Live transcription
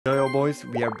Yo boys,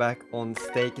 we are back on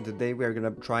Stake, and today we are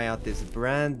gonna try out this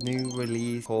brand new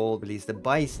release called Release the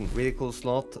Bison. Really cool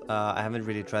slot. I haven't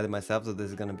really tried it myself, so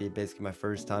this is gonna be basically my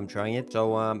first time trying it.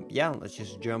 So yeah, let's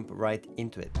just jump right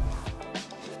into it.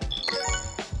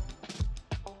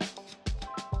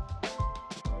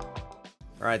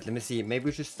 Alright, let me see. Maybe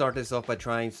we should start this off by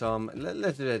trying some.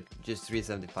 Let's do it just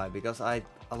 375 because a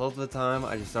lot of the time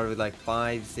I just start with like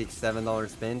 $5, $6, $7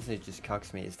 spins and it just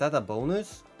cucks me. Is that a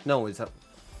bonus? No, it's a.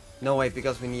 No, wait,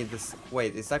 because we need this.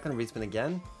 Wait, is that gonna respin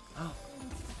again?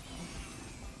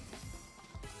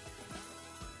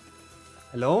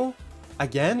 Hello?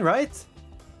 Again, right?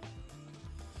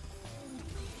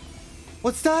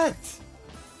 What's that?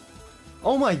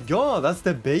 Oh my god, that's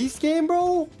the base game,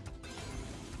 bro?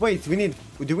 Wait, do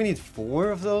we need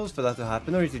 4 of those for that to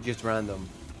happen, or is it just random?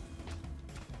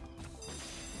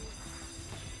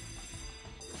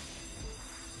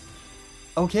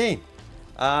 Okay.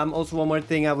 Also, one more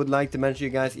thing I would like to mention,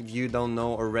 you guys, if you don't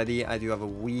know already, I do have a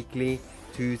weekly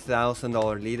 $2,000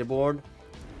 leaderboard,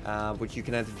 which you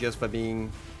can enter just by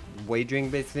being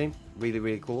wagering, basically.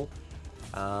 Really cool.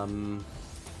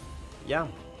 Yeah,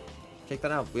 check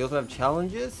that out. We also have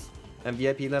challenges and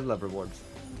VIP level up rewards,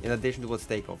 in addition to what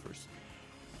Stake offers.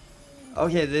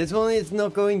 Okay, this one is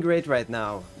not going great right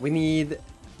now. We need...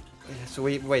 So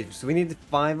we need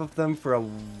 5 of them for a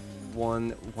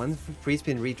one free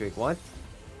spin retrick. What?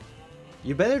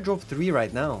 You better drop 3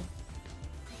 right now.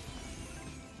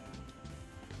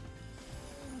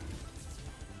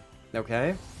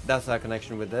 Okay, that's our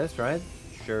connection with this, right?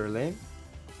 Surely.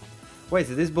 Wait,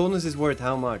 so this bonus is worth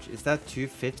how much? Is that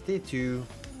 250 to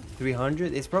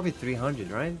 300? It's probably 300,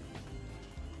 right?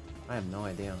 I have no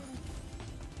idea.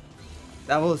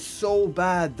 That was so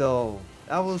bad, though.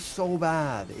 That was so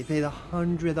bad. It paid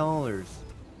 $100.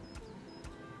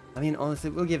 I mean,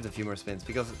 honestly, we'll give it a few more spins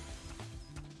because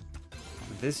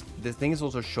this thing is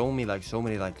also showing me like so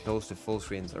many like close to full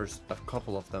screens, or a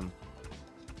couple of them.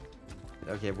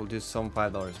 Okay, we'll do some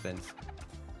 $5 spins.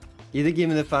 Either give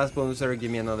me the fast bonus or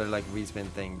give me another like respin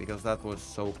thing, because that was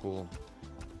so cool.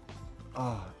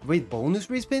 Oh, wait, bonus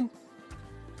respin?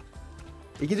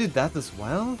 You can do that as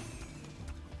well?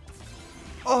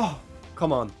 Oh,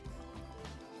 come on.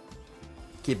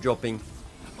 Keep dropping.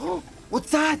 Oh, what's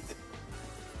that?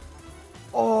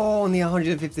 Oh, only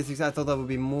 156. I thought that would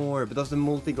be more, but does the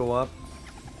multi go up?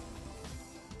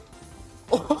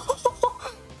 Oh,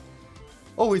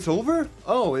 oh, it's over?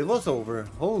 Oh, it was over.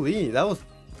 Holy, that was...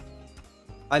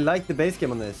 I like the base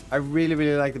game on this. I really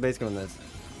like the base game on this.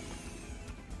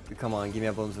 Come on, give me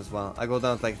a bonus as well. I go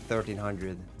down to like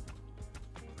 1300.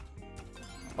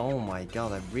 Oh my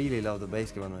god, I really love the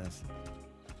base game on this.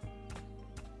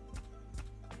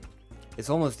 It's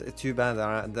almost too bad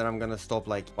that I'm gonna stop.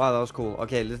 Like, wow, that was cool.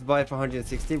 Okay, let's buy it for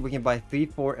 160. We can buy 3,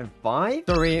 4, and 5.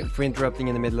 Sorry for interrupting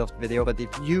in the middle of the video, but if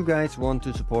you guys want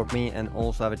to support me and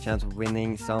also have a chance of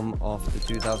winning some of the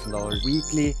 $2,000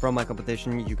 weekly from my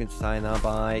competition, you can sign up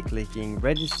by clicking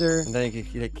register, and then you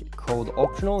can click code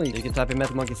optional. You can type in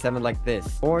MetalMonkey7 like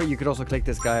this, or you could also click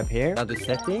this guy up here. Now the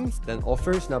settings, then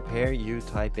offers, and up here you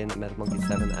type in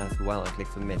MetalMonkey7 as well and click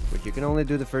submit, which you can only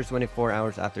do the first 24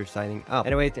 hours after signing up.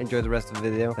 Anyway, enjoy the rest of the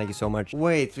video. Thank you so much.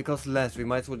 Wait, because less, we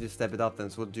might as well just step it up then.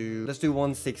 So let's do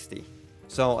 160.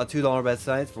 So a $2 bet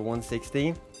size for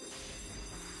 160.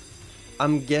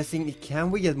 I'm guessing, can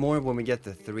we get more when we get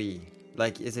to 3?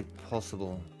 Like, is it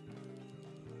possible?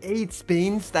 8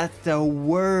 spins? That's the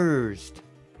worst.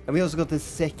 And we also got the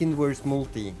second worst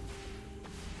multi.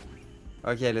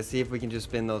 Okay, let's see if we can just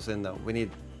spin those in though. We need,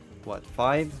 what,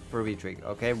 5 for a retrick.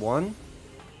 Okay, 1.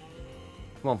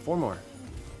 Come on, 4 more.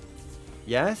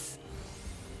 Yes?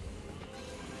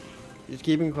 Just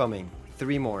keep them coming.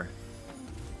 3 more.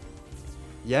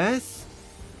 Yes?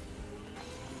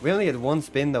 We only get 1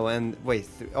 spin though, and wait.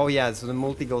 Oh yeah, so the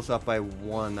multi goes up by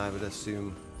 1, I would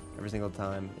assume. Every single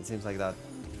time. It seems like that.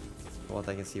 From what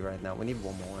I can see right now. We need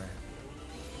 1 more.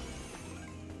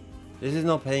 This is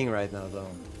not paying right now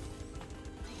though.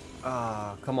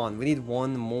 Ah, come on. We need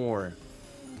 1 more.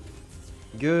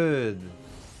 Good.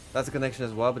 That's a connection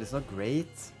as well, but it's not great.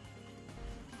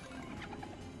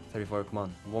 34, come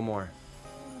on. 1 more.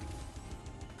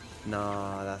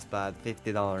 Nah, that's bad.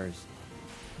 $50.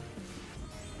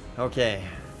 Okay.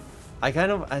 I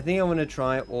think I want to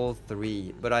try all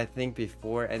 3, but I think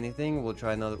before anything, we'll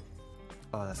try another...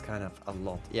 Oh, that's kind of a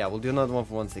lot. Yeah, we'll do another one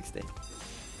for 160.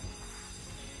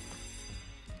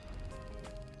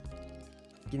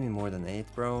 Give me more than 8,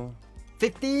 bro.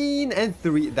 15 and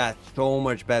 3. That's so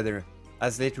much better.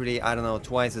 That's literally, I don't know,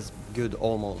 twice as good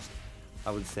almost,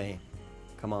 I would say.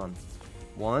 Come on.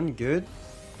 1, good.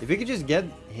 If we could just get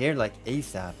here like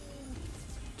ASAP.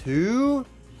 2.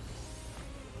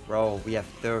 Bro, we have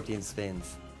 13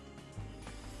 spins.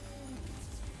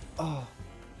 Oh.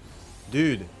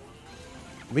 Dude.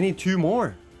 We need 2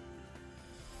 more.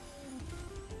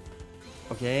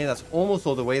 Okay, that's almost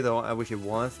all the way though. I wish it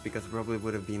was, because it probably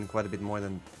would have been quite a bit more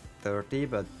than 30,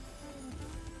 but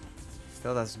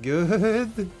still, that's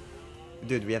good.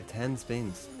 Dude, we have 10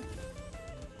 spins.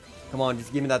 Come on,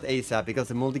 just give me that ASAP, because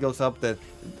the multi goes up.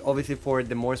 Obviously, for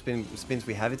the more spins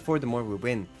we have it for, the more we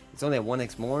win. It's only a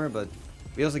 1x more, but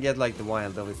we also get like the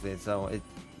wild, obviously, so it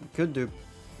could do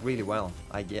really well,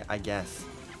 I guess.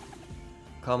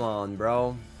 Come on,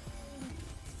 bro.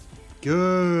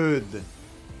 Good.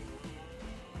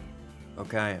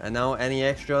 Okay, and now any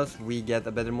extras, we get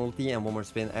a better multi and 1 more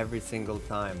spin every single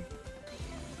time.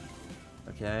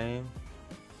 Okay.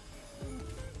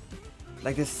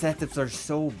 Like, the setups are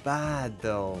so bad,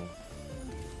 though.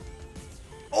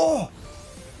 Oh!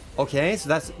 Okay, so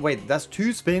that's... Wait, that's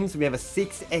 2 spins. We have a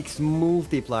 6x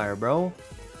multiplier, bro.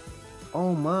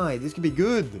 Oh my, this could be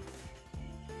good.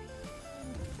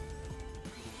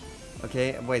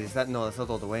 Okay, wait, is that... No, that's not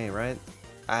all the way, right?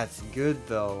 That's good,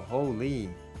 though. Holy.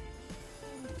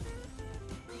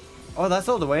 Oh, that's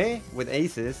all the way? With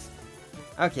aces.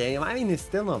 Okay, I mean, it's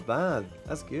still not bad.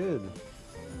 That's good.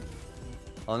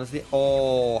 Honestly.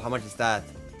 Oh, how much is that?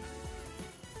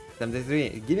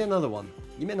 73. Give me another one.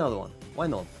 Give me another one. Why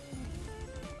not?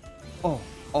 Oh,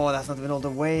 that's not even all the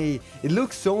way. It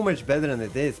looks so much better than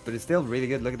it is, but it's still really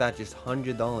good. Look at that, just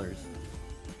 $100.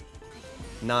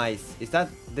 Nice. Is that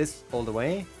this all the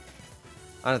way?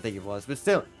 I don't think it was, but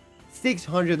still,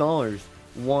 $600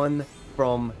 won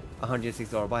from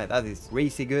 $160 buy. That is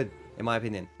crazy good, in my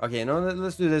opinion. Okay, now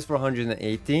let's do this for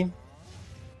 180.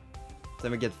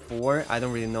 Then we get 4. I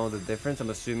don't really know the difference. I'm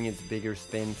assuming it's bigger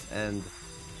spins and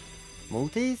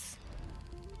multis.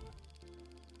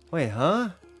 Wait, huh?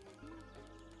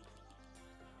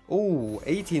 Oh,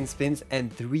 18 spins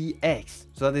and 3x.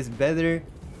 So that is better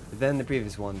than the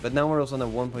previous one. But now we're also on a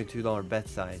 $1.2 bet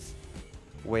size,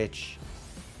 which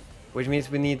means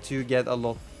we need to get a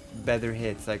lot better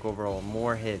hits, like overall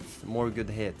more hits, more good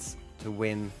hits to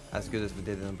win as good as we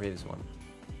did in the previous one,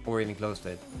 or even close to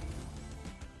it.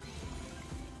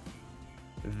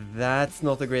 That's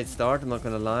not a great start, I'm not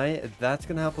gonna lie. That's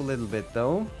gonna help a little bit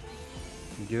though.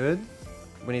 Good.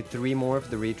 We need 3 more for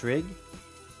the retrig.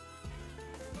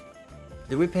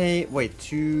 Did we pay... Wait,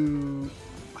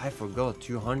 I forgot,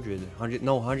 200.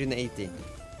 No, 180.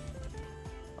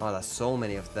 Oh, that's so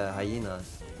many of the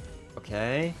hyenas.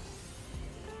 Okay.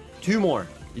 2 more.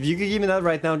 If you could give me that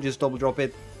right now, just double drop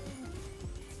it.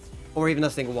 Or even a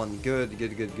single one. Good,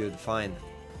 good, good, good. Fine.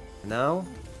 Now...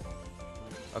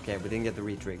 Okay, we didn't get the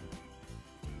retrig.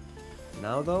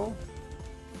 Now though,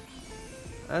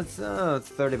 that's it's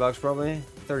 30 bucks probably.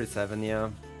 37, yeah.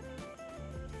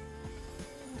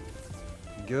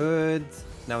 Good.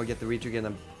 Now we get the retrig and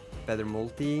a better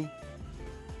multi.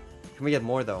 Can we get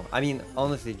more though? I mean,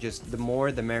 honestly, just the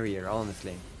more the merrier,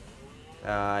 honestly.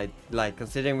 Like,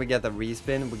 considering we get a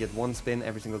respin, we get 1 spin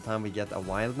every single time we get a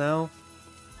wild now.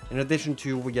 In addition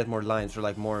to, we get more lines, or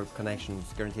like more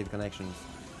connections, guaranteed connections.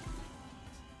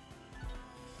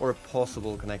 Or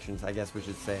possible connections, I guess we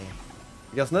should say.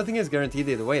 Because nothing is guaranteed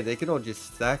either way. They could all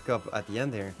just stack up at the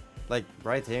end here. Like,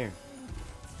 right here.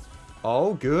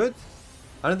 Oh, good.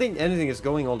 I don't think anything is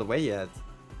going all the way yet.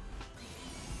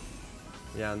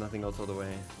 Yeah, nothing goes all the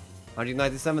way.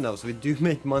 197 though, so we do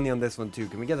make money on this one too.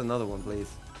 Can we get another one,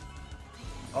 please?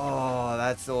 Oh,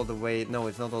 that's all the way. No,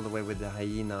 it's not all the way with the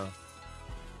hyena.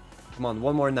 Come on,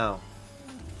 1 more now.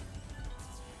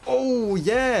 Oh,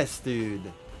 yes,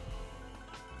 dude.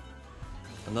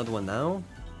 Another one now.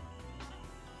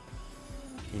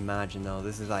 Imagine though,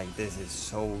 this is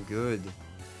so good.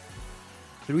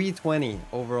 320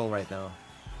 overall right now.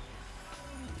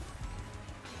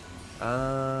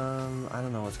 I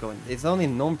don't know what's going. It's only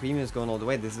non-premiums going all the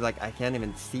way. This is like, I can't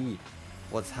even see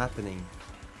what's happening.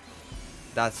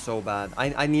 That's so bad.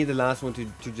 I need the last one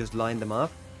to just line them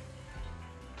up.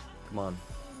 Come on.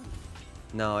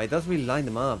 No, it doesn't really line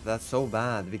them up. That's so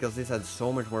bad, because this had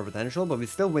so much more potential, but we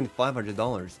still win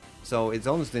 $500. So it's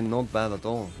honestly not bad at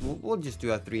all. We'll just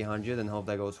do a 300 and hope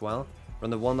that goes well. We're on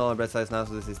the $1 bet size now,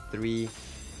 so this is 3.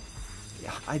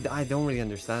 Yeah, I don't really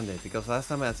understand it, because last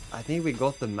time I think we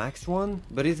got the max one,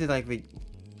 but is it like we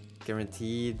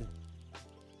guaranteed?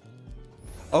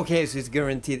 Okay, so it's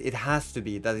guaranteed. It has to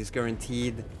be that it's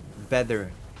guaranteed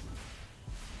better.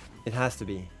 It has to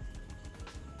be.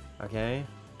 Okay.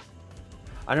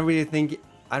 I don't really think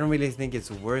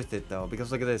it's worth it though,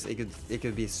 because look at this. It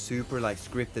could be super like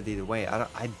scripted either way.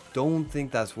 I don't think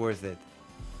that's worth it.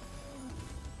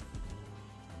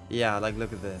 Yeah, like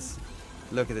look at this.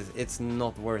 Look at this. It's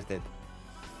not worth it.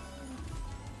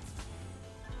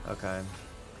 Okay.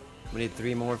 We need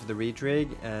 3 more for the retrig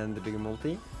and the bigger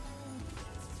multi.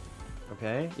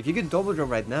 Okay. If you could double drop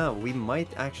right now, we might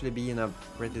actually be in a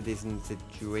pretty decent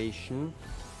situation.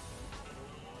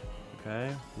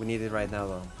 Okay. We need it right now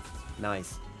though.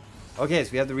 Nice. Okay,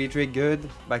 so we have the retrig, good.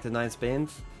 Back to 9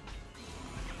 spins.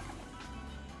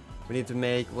 We need to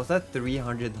make... Was that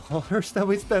 $300 that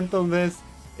we spent on this?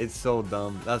 It's so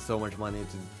dumb. That's so much money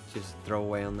to just throw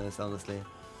away on this, honestly.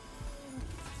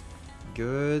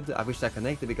 Good. I wish that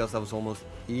connected because that was almost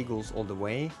eagles all the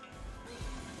way.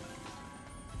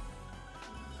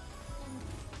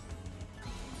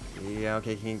 Yeah,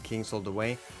 okay, kings all the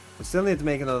way. We still need to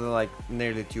make another, like,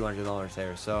 nearly $200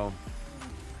 here, so...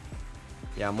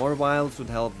 Yeah, more wilds would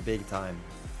help big time.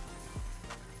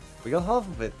 We got half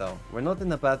of it, though. We're not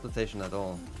in a bad position at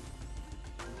all.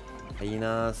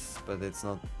 Hyenas, but it's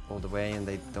not all the way, and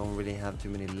they don't really have too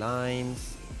many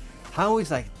lines. How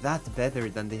is, like, that better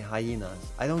than the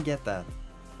hyenas? I don't get that.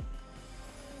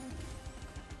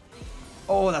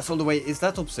 Oh, that's all the way. Is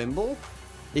that top symbol?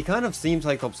 It kind of seems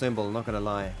like top symbol, not gonna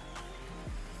lie.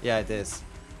 Yeah, it is.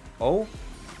 Oh?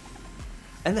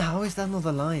 And how is that not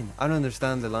a line? I don't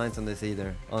understand the lines on this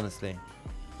either, honestly.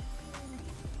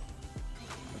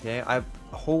 Okay, I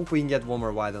hope we can get one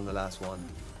more wide on the last one.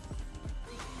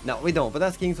 No, we don't, but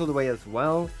that's kings all the way as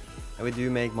well. And we do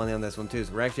make money on this one too,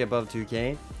 so we're actually above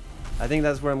 2k. I think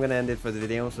that's where I'm gonna end it for the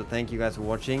video, so thank you guys for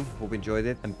watching. Hope you enjoyed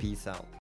it, and peace out.